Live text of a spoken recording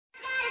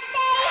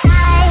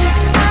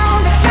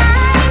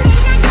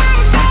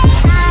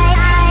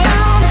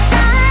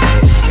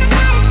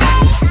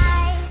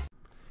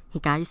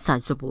Guys,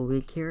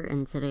 SizeableWig here,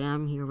 and today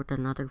I'm here with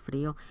another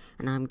video,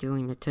 and I'm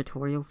doing a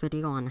tutorial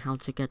video on how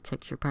to get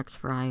texture packs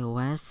for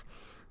iOS.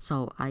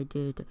 So I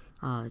did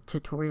a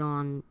tutorial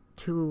on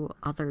 2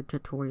 other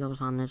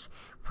tutorials on this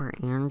for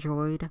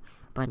Android,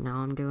 but now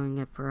I'm doing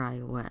it for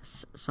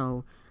iOS.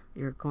 So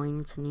you're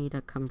going to need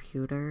a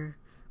computer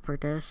for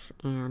this,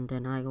 and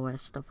an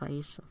iOS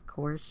device, of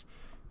course,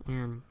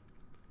 and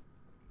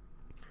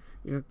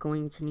you're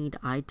going to need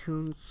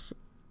iTunes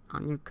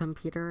on your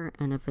computer,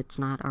 and if it's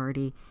not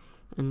already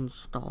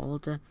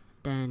installed,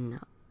 then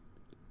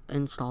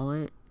install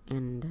it,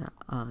 and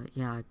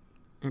yeah,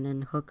 and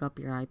then hook up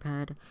your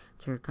iPad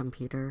to your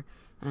computer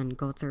and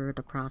go through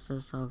the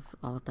process of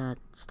all that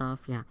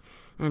stuff. Yeah,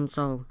 and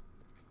so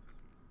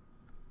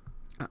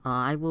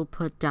I will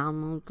put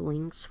download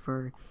links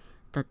for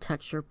the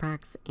texture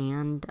packs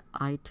and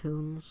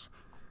iTunes,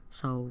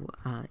 so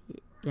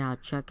yeah,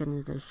 check in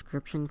the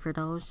description for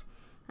those.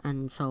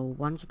 And so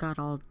once you got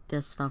all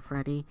this stuff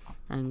ready,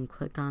 then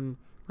click on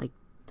like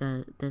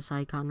this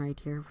icon right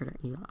here for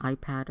the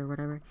iPad or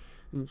whatever,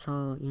 and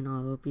so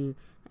it'll be,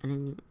 and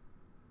then you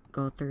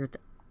go through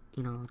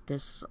all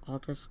this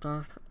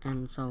stuff,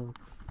 and so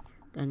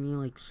then you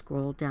like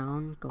scroll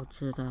down, go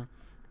to the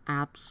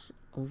apps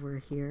over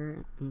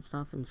here and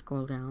stuff, and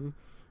scroll down,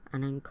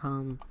 and then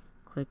come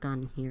click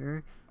on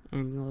here,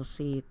 and you'll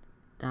see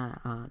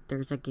that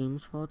there's a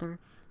games folder.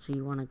 So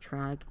you want to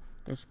drag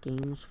this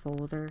games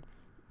folder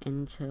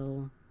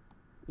until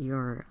you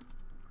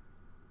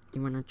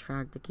want to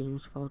drag the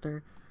games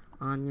folder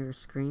on your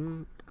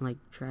screen, like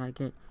drag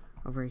it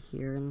over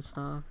here and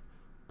stuff,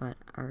 but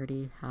I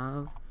already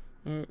have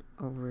it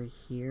over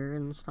here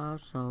and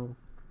stuff, so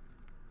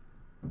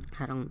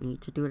I don't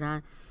need to do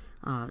that.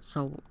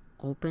 So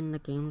open the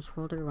games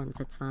folder once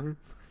it's done,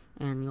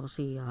 and you'll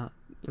see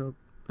you'll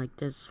like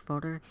this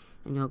folder,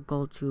 and you'll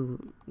go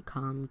to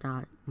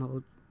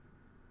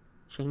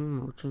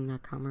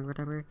moching.com or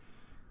whatever.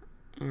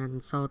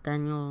 And so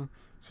then you'll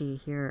see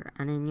here,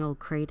 and then you'll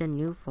create a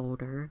new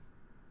folder,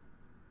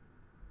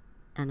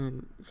 and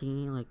then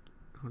see, like,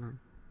 hold on,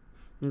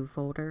 new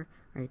folder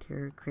right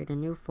here, create a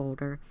new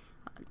folder,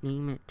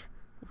 name it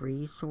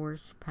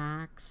resource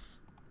packs,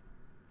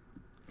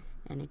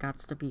 and it got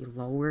to be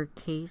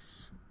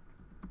lowercase,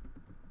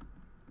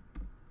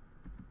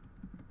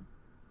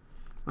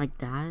 like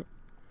that,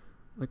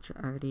 which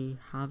I already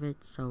have it,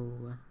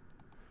 so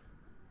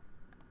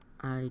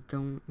I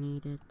don't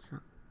need it. So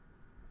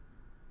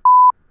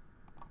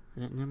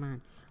okay, never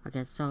mind.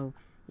 Okay, so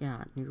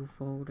yeah, new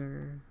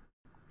folder.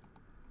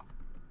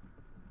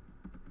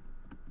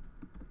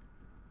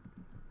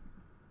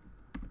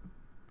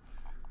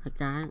 Like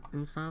that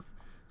and stuff.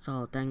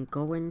 So then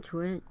go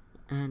into it,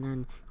 and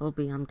then it'll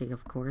be empty,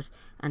 of course.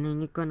 And then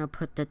you're gonna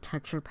put the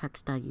texture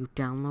packs that you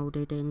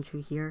downloaded into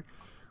here,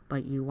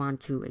 but you want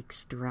to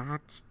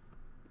extract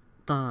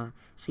the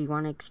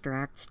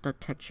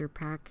texture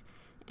pack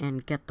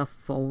and get the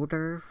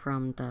folder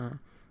from the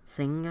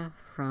thing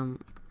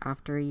from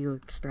after you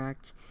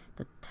extract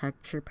the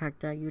texture pack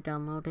that you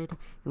downloaded.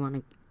 You want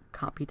to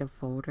copy the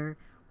folder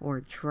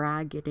or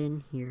drag it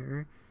in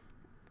here.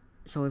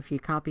 So if you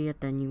copy it,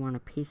 then you want to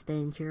paste it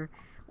in here,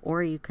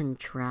 or you can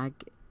drag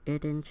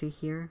it into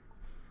here.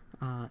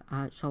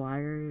 So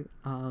I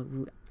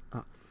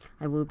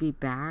will be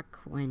back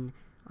when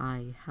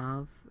I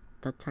have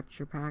the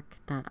texture pack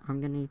that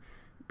I'm gonna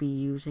be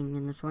using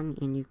in this one,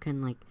 and you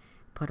can like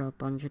put a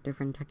bunch of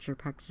different texture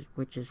packs,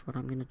 which is what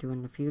I'm gonna do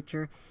in the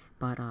future,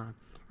 but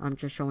I'm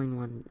just showing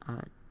one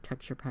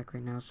texture pack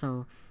right now.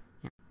 So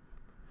yeah,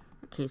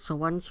 okay, so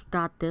once you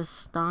got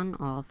this done,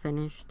 all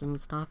finished and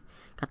stuff,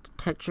 got the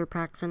texture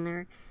packs in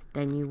there,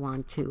 then you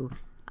want to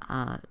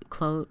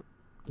close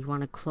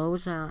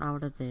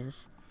out of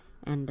this,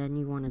 and then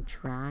you want to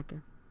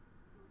drag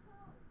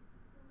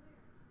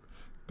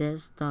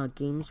the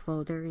games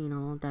folder,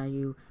 that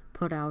you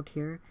put out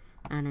here,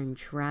 and then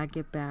drag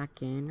it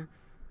back in,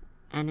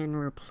 and then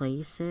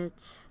replace it,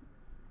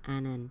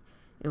 and then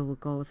it will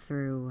go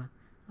through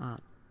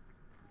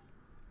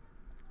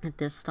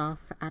this stuff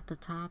at the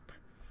top.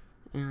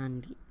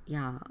 And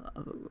yeah,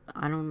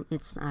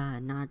 it's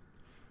not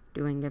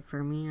doing it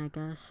for me, I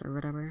guess, or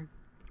whatever.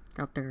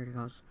 Oh, there it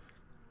goes.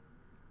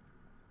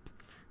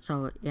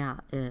 So yeah,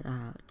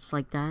 it's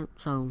like that.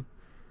 So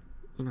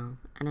and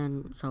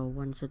then so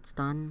once it's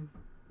done,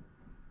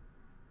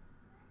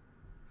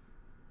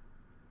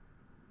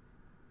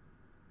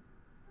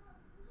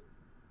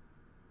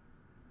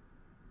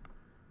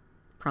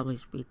 probably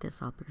speed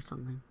this up or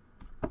something.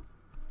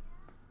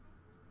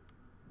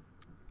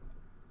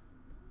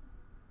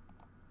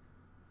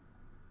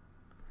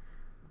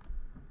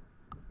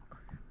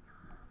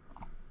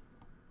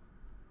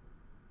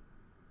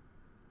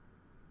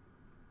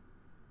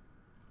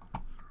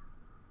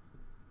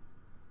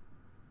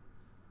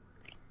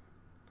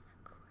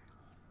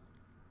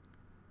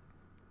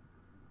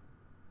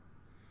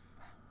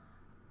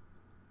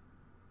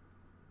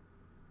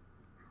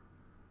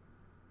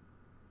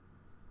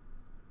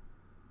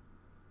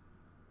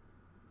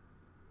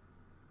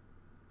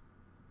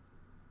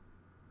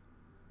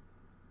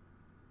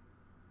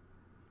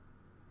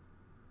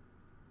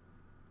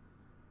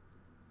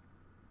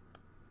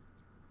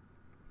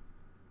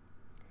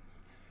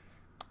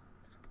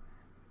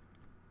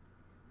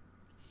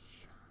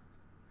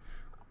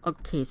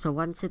 Okay, so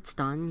once it's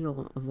done,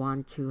 you'll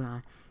want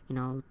to,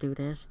 do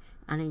this,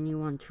 and then you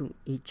want to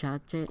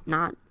eject it,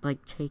 not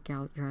like take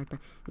out your iPad.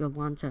 You'll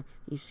want to,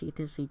 you see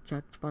this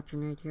eject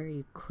button right here,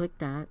 you click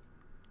that,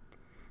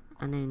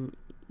 and then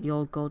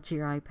you'll go to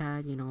your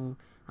iPad,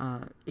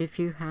 if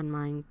you had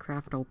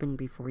Minecraft open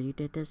before you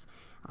did this,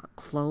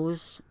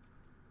 close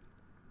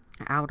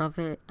out of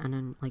it, and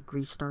then like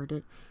restart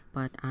it,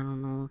 but I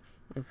don't know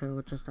if it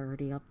will just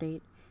already update,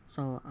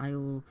 so I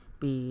will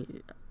be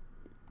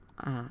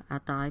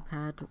at the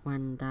iPad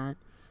when that.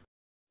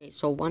 Okay,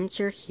 so once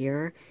you're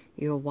here,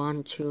 you'll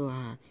want to,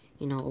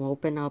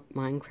 open up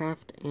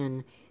Minecraft,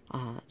 and,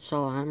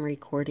 so I'm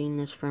recording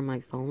this from my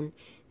phone,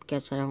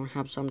 because I don't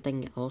have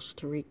something else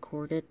to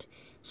record it,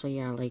 so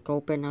yeah, like,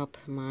 open up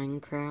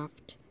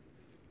Minecraft,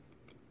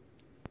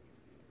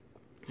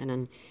 and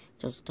then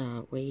just,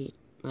 wait,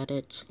 let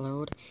it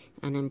load,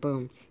 and then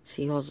boom,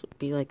 see, it'll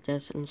be like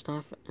this and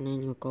stuff, and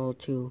then you'll go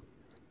to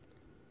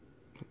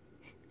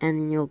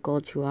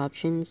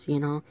options,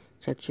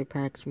 texture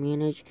packs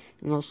manage,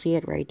 and you'll see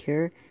it right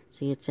here.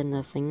 See, it's in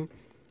the thing,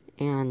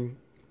 and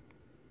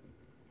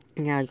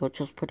yeah, you'll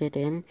just put it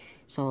in.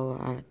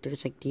 So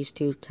there's like these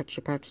two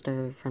texture packs that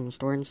are from the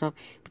store and stuff,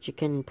 but you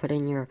can put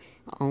in your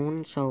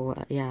own. So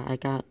yeah, I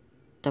got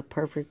the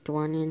perfect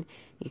one in.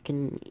 You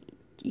can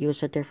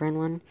use a different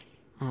one.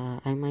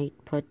 I'll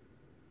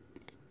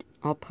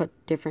put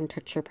different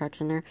texture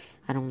packs in there.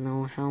 I don't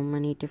know how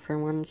many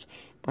different ones,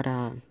 but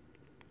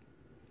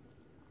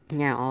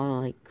yeah, I'll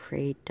like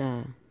create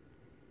a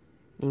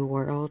new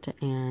world,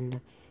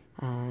 and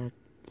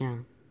yeah.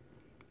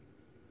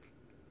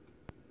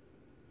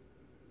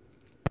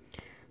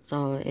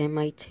 So it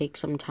might take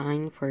some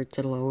time for it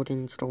to load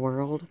into the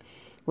world,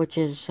 which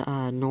is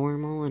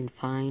normal and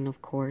fine,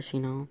 of course,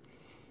 unless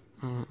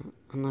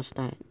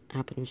that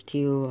happens to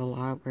you a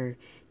lot where it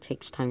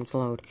takes time to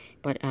load.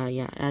 But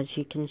yeah, as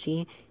you can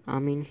see,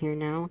 I'm in here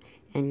now,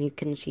 and you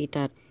can see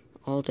that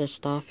all this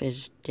stuff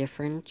is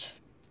different.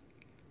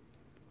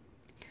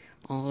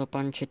 All a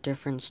bunch of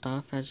different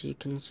stuff, as you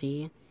can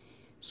see.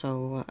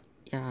 So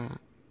yeah,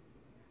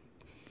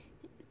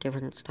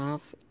 different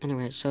stuff.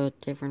 Anyway, so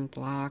different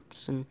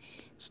blocks and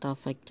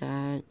stuff like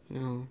that,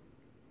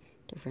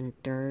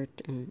 different dirt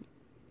and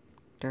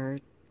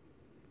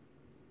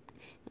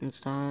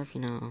stuff,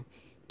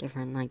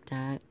 different like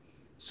that.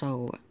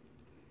 So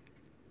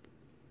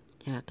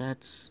yeah,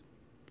 that's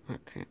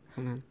okay,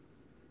 hold on.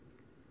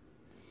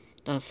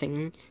 The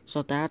thing,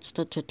 so that's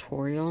the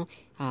tutorial.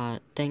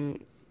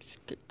 Thanks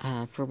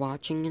for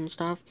watching and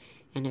stuff,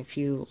 and if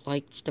you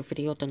liked the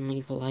video, then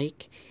leave a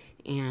like,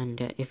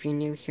 and if you're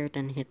new here,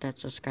 then hit that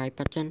subscribe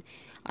button.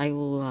 I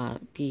will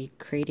be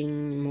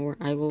creating more.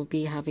 I will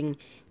be having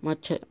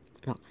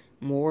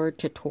more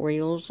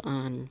tutorials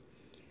on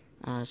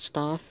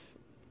stuff,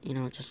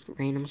 just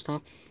random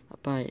stuff.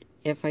 But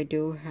if I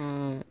do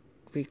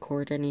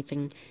record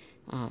anything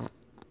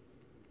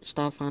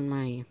stuff on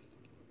my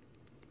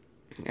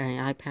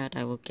iPad,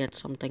 I will get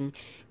something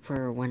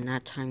for when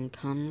that time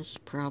comes,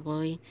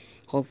 probably,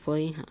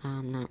 hopefully.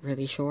 I'm not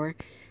really sure,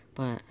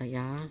 but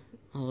yeah,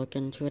 I'll look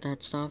into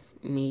that stuff,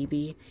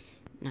 maybe,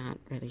 not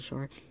really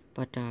sure,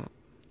 but yeah.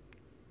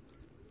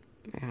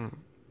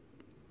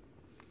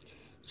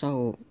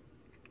 So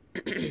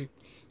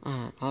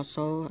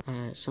also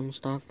some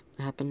stuff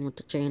happened with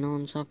the channel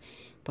and stuff,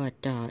 but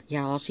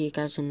yeah, I'll see you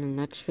guys in the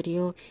next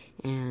video,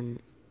 and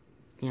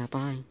yeah,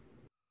 bye.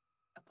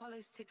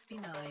 Apollo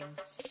 69.